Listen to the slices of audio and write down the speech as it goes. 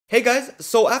Hey guys,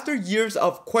 so after years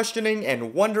of questioning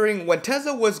and wondering when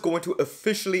Tesla was going to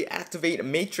officially activate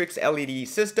Matrix LED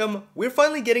system, we're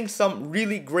finally getting some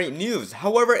really great news.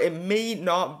 However, it may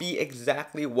not be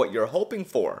exactly what you're hoping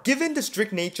for. Given the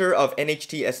strict nature of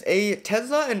NHTSA,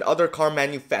 Tesla and other car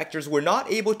manufacturers were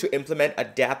not able to implement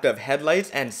adaptive headlights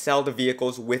and sell the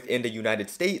vehicles within the United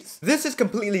States. This is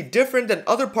completely different than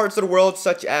other parts of the world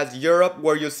such as Europe,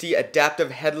 where you'll see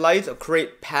adaptive headlights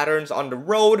create patterns on the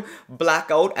road,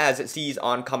 black out as it sees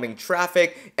oncoming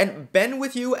traffic, and bend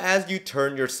with you as you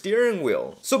turn your steering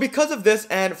wheel. So because of this,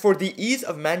 and for the ease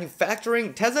of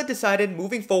manufacturing, Tesla decided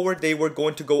moving forward they were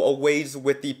going to go away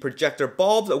with the projector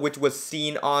bulbs, which was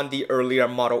seen on the earlier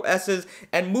Model S's,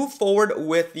 and move forward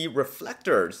with the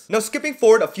reflectors. Now skipping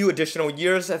forward a few additional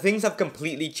years, things have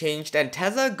completely changed, and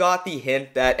Tesla got the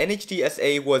hint that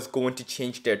NHTSA was going to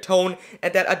change their tone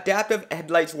and that adaptive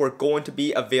headlights were going to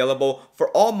be available for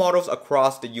all models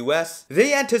across the US.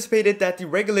 They anticipated that the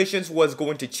regulations was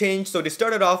going to change, so they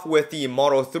started off with the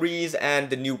Model 3s and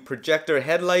the new projector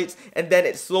headlights, and then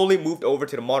it slowly moved over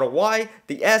to the Model Y,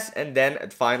 the S, and then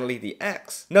finally the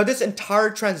X. Now this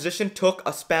entire transition took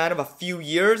a span of a few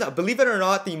years. Believe it or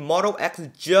not, the Model X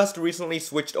just recently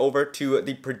switched over to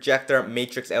the projector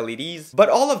matrix LEDs. But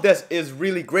all of this is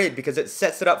really great because it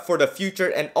sets it up for the future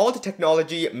and all the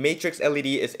technology matrix LED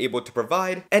is able to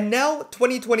provide. And now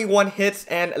 2021 hits,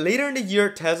 and later in the year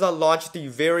Tesla launched the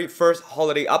very first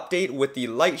holiday update with the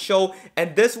light show,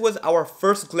 and this was our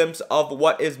first glimpse of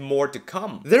what is more to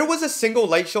come. There was a single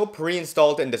light show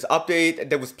pre-installed in this update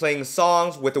that was playing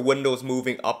songs with the windows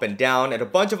moving up and down and a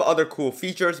bunch of other cool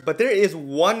features, but there is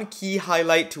one key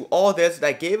highlight to all this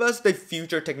that gave us the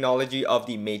future technology of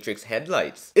the matrix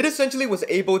headlights. It essentially was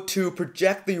able to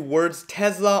project the words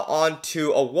Tesla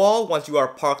onto a wall once you are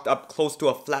parked up close to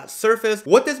a flat surface.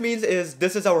 What this means is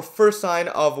this is our first sign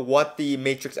of what the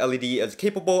matrix LED is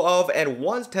capable of, and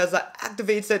once Tesla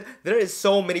activates it, there is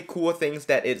so many cool things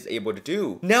that it's able to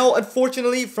do. Now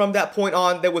unfortunately from that point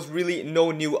on there was really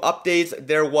no new updates.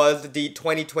 There was the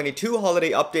 2022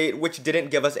 holiday update which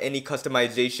didn't give us any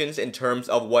customizations in terms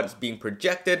of what's being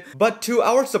projected, but to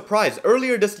our surprise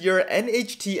earlier this year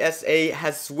NHTSA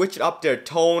has switched up their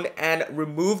tone and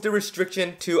removed the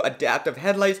restriction to adaptive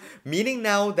headlights, meaning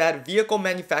now that vehicle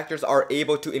manufacturers are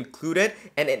able to include it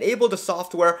and enable the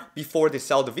software before they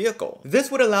sell the vehicle. This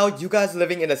would allow you guys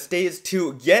living in the States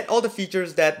to get all the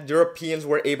features that Europeans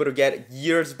were able to get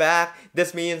years back.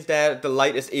 This means that the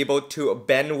light is able to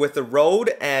bend with the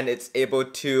road and it's able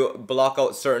to block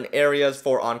out certain areas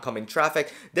for oncoming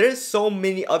traffic. There's so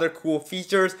many other cool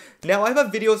features. Now I have a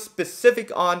video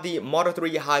specific on the Model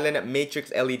 3 Highland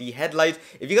Matrix LED headlights.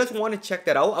 If you guys want to check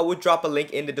that out, I will drop a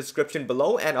link in the description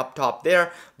below and up top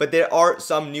there. But there are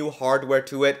some new hardware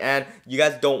to it and you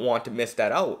guys don't want to miss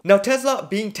that out. Now Tesla,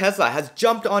 being Tesla, has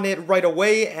jumped on it right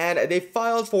away and they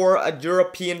filed for a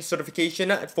European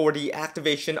certification for the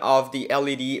activation of the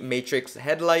LED matrix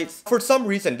headlights. For some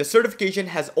reason, the certification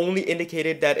has only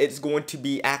indicated that it's going to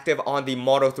be active on the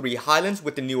Model 3 Highlands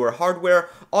with the newer hardware,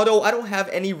 although I don't have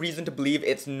any reason to believe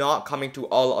it's not coming to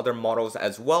all other models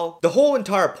as well. The whole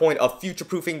entire point of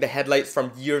future-proofing the headlights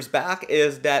from years back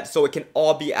is that so it can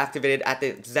all be activated at the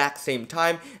exact same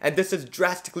time, and this is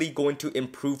drastically going to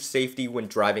improve safety when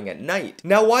driving at night.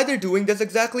 Now why they're doing this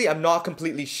exactly, I'm not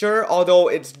completely sure, although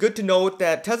it's good to note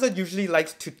that Tesla usually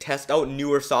likes to test out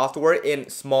newer software in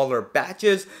smaller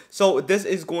batches, so this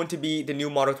is going to be the new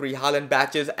Model 3 Highland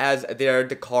batches as they're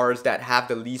the cars that have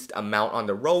the least amount on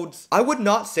the roads. I would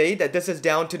not say that this is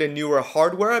down to the newer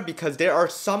hardware because there are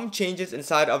some changes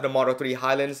inside of the Model 3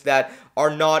 Highlands that are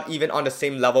not even on the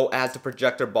same level as the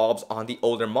projector bulbs on the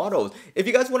older models. If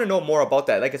you guys want to know more about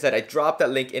that, like I said, I dropped that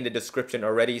link in the description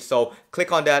already, so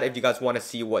click on that if you guys want to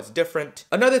see what's different.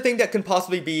 Another thing that can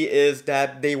possibly be is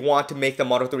that they want to make the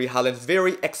Model 3 Highlands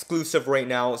very exclusive right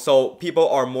now, so people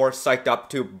are more psyched up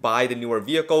to buy the newer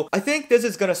vehicle. I think this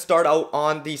is going to start out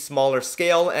on the smaller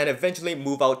scale and eventually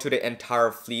move out to the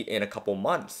entire fleet in a couple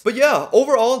months. But yeah,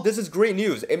 overall this is great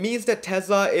news. It means that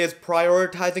Tesla is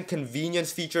prioritizing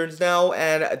convenience features now,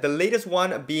 and the latest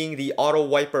one being the auto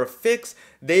wiper fix.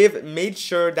 They've made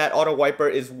sure that auto wiper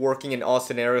is working in all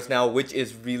scenarios now, which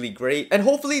is really great. And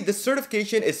hopefully the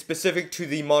certification is specific to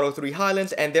the Model 3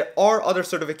 Highlands, and there are other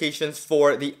certifications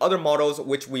for the other models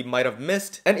which we might have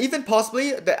missed. And even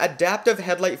possibly the adaptive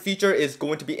headlight feature is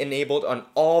going to be enabled on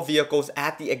all vehicles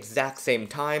at the exact same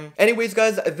time. Anyways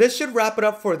guys, this should wrap it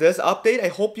up for this update. I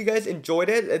hope you guys enjoyed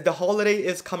it. The holiday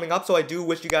is coming up, so I do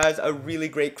wish you guys a really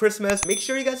great Christmas. Make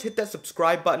sure you guys hit that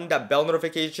subscribe button, that bell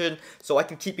notification, so I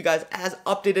can keep you guys as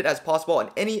updated as possible on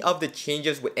any of the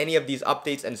changes with any of these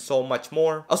updates and so much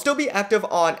more. I'll still be active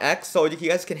on X, so you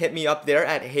guys can hit me up there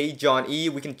at Hey John E.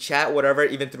 We can chat whatever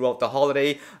even throughout the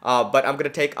holiday. But I'm gonna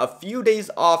take a few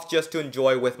days off just to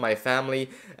enjoy with my family.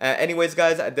 Anyways,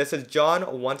 guys, this is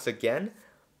John once again.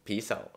 Peace out.